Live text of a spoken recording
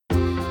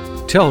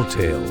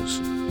Telltales,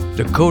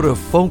 Dakota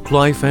Folk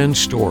Life and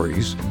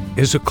Stories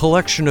is a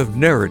collection of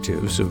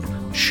narratives of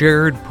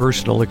shared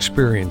personal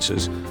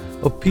experiences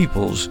of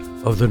peoples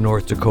of the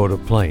North Dakota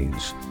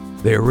Plains.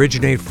 They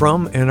originate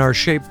from and are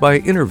shaped by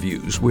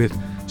interviews with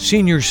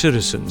senior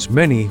citizens,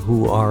 many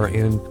who are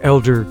in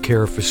elder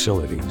care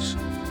facilities.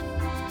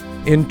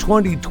 In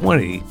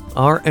 2020,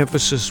 our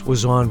emphasis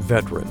was on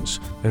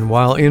veterans, and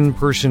while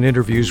in-person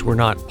interviews were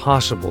not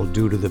possible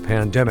due to the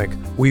pandemic,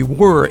 we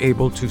were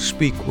able to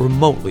speak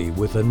remotely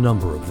with a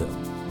number of them.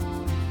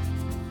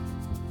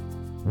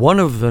 One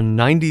of the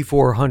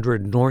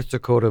 9,400 North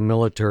Dakota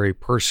military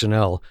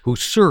personnel who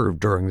served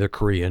during the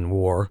Korean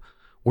War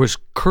was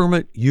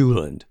Kermit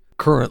Uland,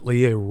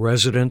 currently a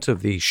resident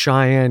of the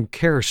Cheyenne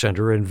Care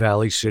Center in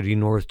Valley City,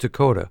 North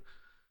Dakota.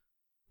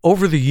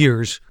 Over the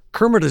years,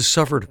 Kermit has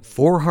suffered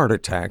 4 heart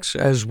attacks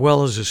as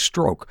well as a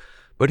stroke,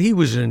 but he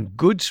was in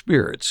good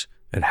spirits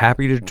and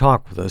happy to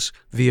talk with us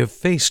via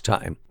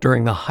FaceTime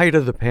during the height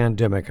of the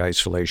pandemic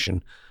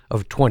isolation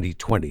of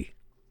 2020.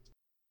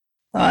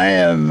 I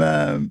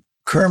am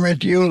Kermit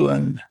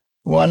Uland,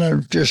 one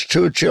of just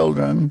 2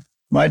 children.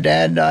 My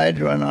dad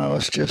died when I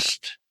was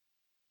just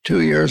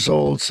 2 years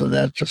old, so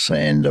that's the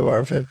end of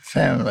our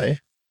family.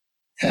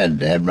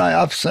 Had my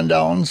ups and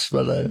downs,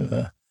 but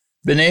I've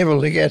been able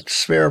to get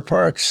spare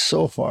parts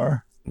so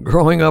far.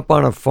 Growing up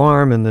on a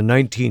farm in the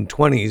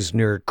 1920s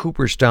near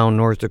Cooperstown,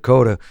 North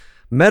Dakota,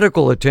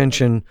 medical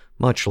attention,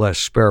 much less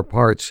spare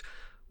parts,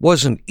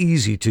 wasn't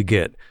easy to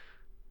get.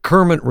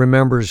 Kermit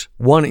remembers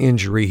one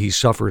injury he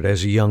suffered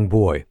as a young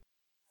boy.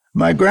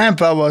 My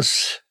grandpa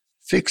was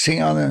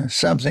fixing on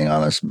something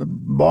on his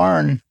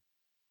barn,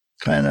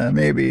 kind of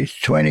maybe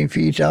 20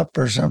 feet up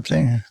or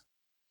something.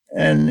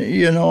 And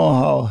you know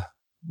how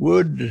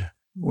wood,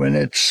 when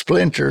it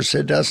splinters,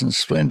 it doesn't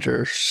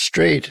splinter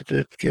straight.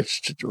 It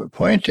gets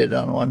pointed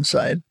on one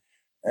side.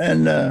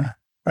 And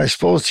I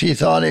suppose he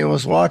thought he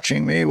was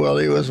watching me while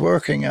he was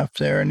working up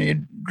there, and he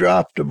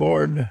dropped the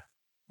board,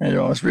 and it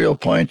was real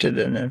pointed,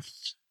 and it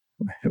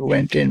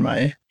went in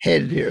my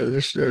head here.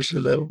 There's a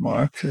little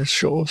mark that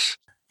shows.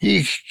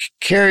 He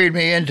carried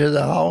me into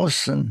the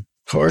house, and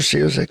of course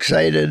he was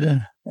excited.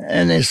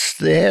 And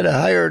they had a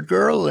hired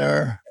girl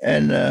there,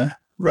 and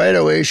right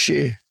away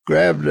she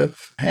grabbed a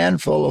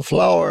handful of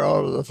flour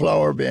out of the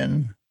flour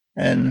bin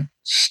and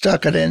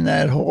stuck it in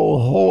that whole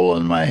hole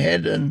in my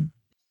head, and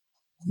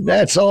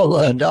that's all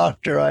the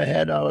doctor I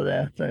had out of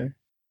that.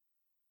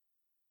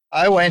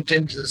 I went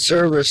into the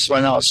service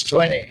when I was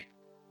 20.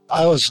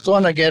 I was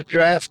going to get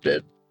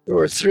drafted. There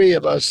were 3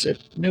 of us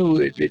that knew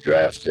we'd be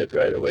drafted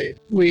right away.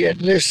 We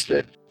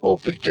enlisted,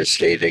 hoping to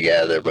stay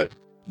together, but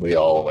we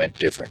all went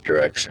different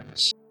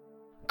directions.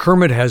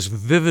 Kermit has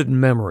vivid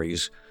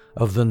memories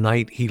of the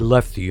night he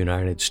left the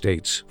United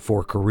States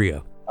for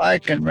Korea. I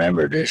can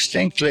remember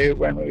distinctly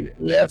when we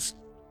left.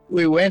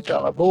 We went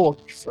on a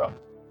boat from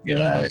the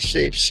United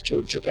States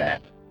to Japan.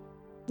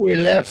 We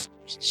left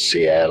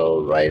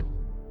Seattle right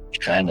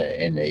kind of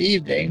in the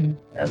evening,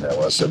 and there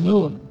was a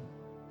moon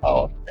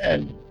out,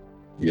 and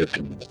you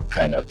can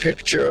kind of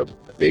picture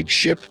a big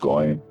ship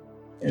going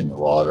in the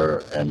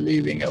water and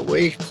leaving a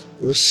wake.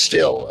 It was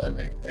still,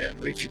 and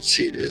we could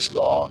see this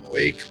long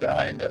wake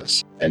behind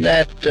us. And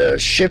that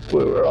ship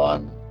we were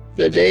on,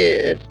 the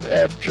day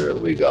after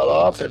we got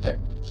off it in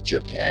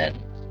Japan,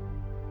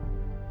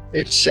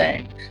 it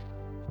sank.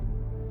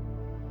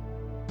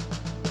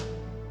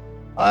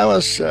 I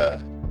was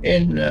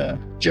in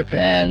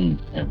Japan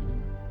and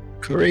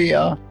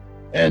Korea,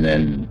 and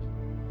then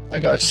I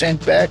got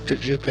sent back to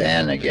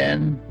Japan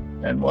again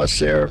and was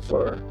there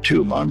for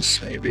 2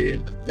 months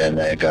maybe. Then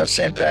I got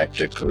sent back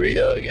to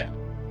Korea again.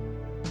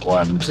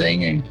 One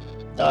thing,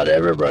 not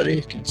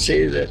everybody can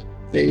say that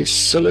they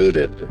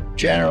saluted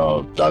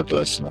General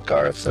Douglas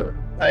MacArthur.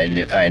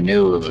 I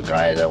knew the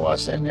guy that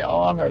was in the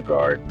honor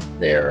guard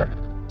there,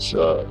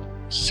 so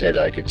said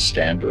I could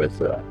stand with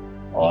the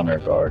honor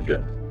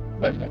guard.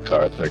 When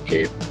MacArthur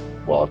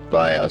walked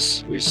by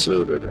us, we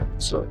saluted him.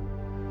 So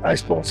I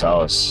suppose I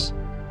was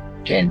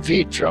 10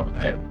 feet from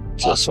him.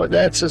 So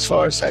that's as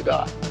far as I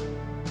got.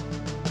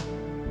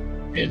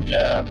 In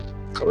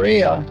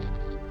Korea,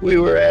 we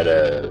were at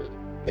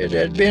it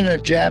had been a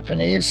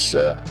Japanese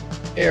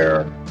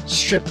air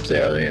strip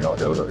there. You know,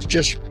 there was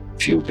just a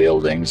few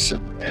buildings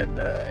and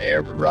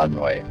air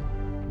runway.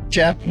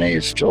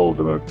 Japanese told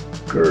the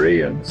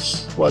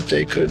Koreans what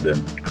they could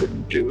and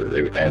couldn't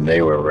do, and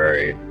they were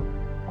very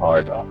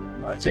hard on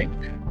them, I think.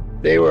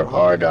 They were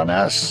hard on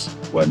us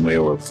when we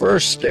were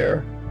first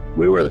there.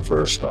 We were the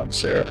first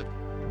ones there.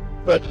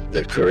 But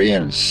the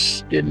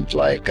Koreans didn't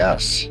like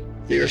us.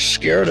 They were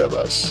scared of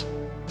us.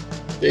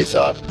 They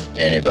thought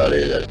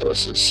anybody that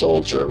was a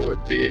soldier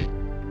would be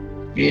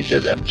mean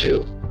to them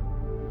too.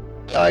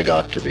 I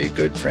got to be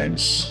good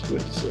friends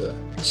with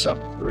some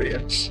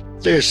Koreans.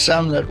 There's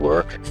some that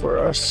worked for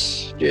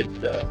us, did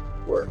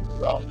work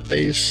around the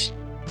base.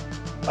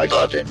 I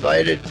got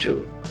invited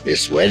to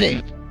this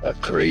wedding, a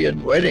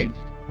Korean wedding,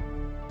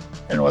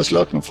 and was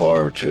looking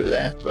forward to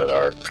that, but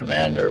our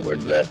commander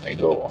wouldn't let me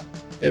go.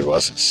 It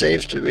wasn't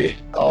safe to be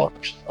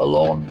out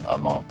alone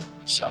among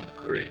some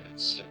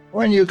Koreans.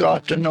 When you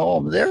got to know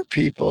them, they're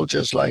people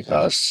just like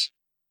us.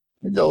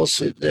 Those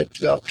that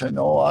got to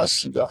know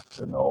us and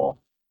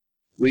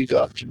we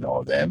got to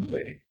know them.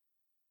 We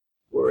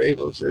were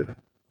able to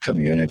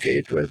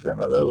communicate with them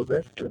a little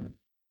bit.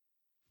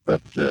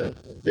 But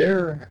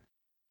they're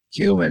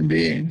human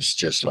beings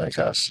just like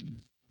us.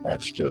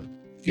 Have to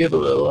give a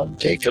little and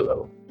take a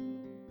little.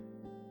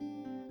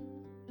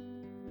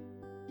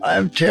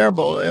 I'm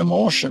terrible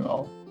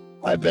emotional.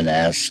 I've been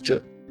asked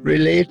to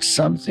relate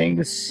some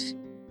things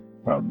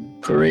from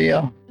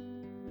Korea,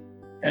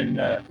 and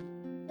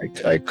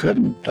I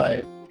couldn't.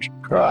 I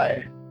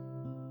cry.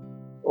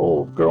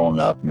 Old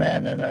grown-up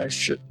man, and I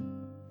should.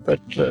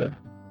 But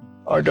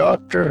our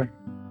doctor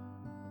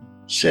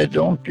said,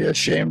 don't be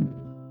ashamed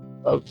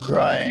of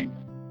crying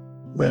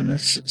when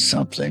it's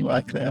something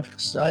like that.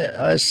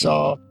 I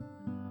saw,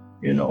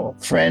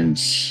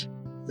 friends,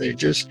 they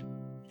just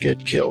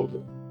get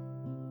killed.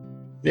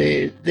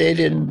 They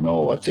didn't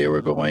know what they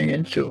were going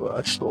into,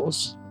 I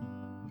suppose.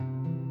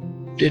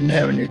 Didn't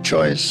have any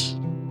choice.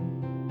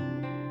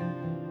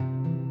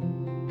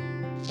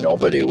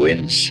 Nobody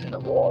wins in a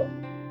war.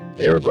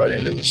 Everybody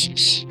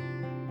loses.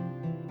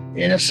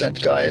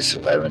 Innocent guys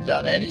who haven't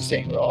done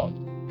anything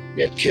wrong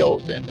get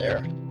killed in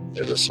there.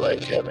 It was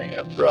like having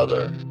a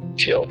brother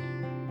killed.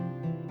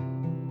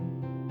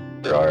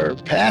 Our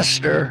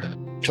pastor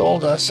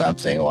told us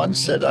something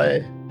once that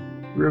I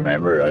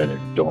remember. I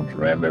don't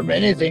remember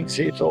many things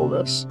he told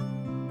us.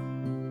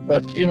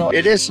 But,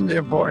 it isn't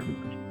important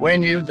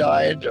when you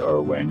died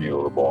or when you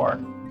were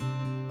born.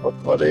 But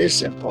what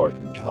is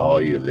important, how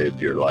you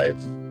live your life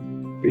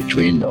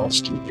between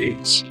those two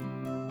dates.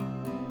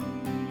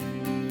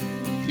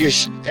 You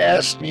should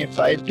ask me if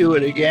I'd do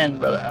it again,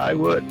 but I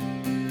would,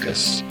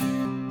 because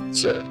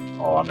it's an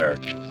honor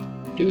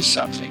to do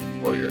something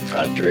for your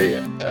country,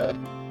 and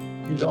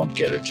you don't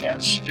get a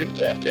chance to do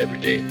that every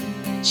day.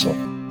 So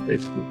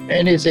if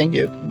anything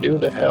you can do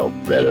to help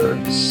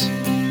veterans,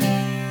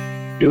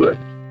 do it.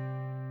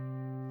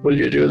 Will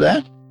you do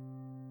that?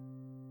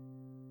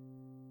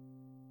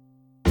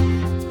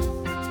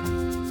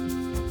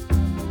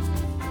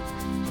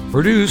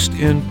 Produced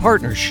in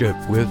partnership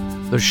with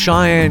the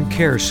Cheyenne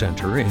Care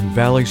Center in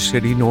Valley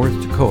City, North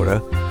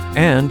Dakota,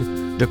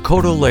 and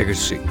Dakota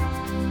Legacy.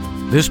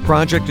 This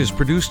project is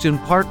produced in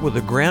part with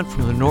a grant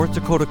from the North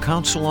Dakota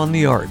Council on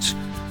the Arts,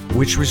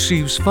 which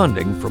receives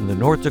funding from the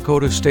North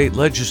Dakota State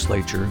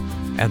Legislature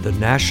and the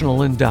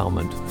National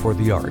Endowment for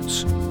the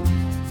Arts.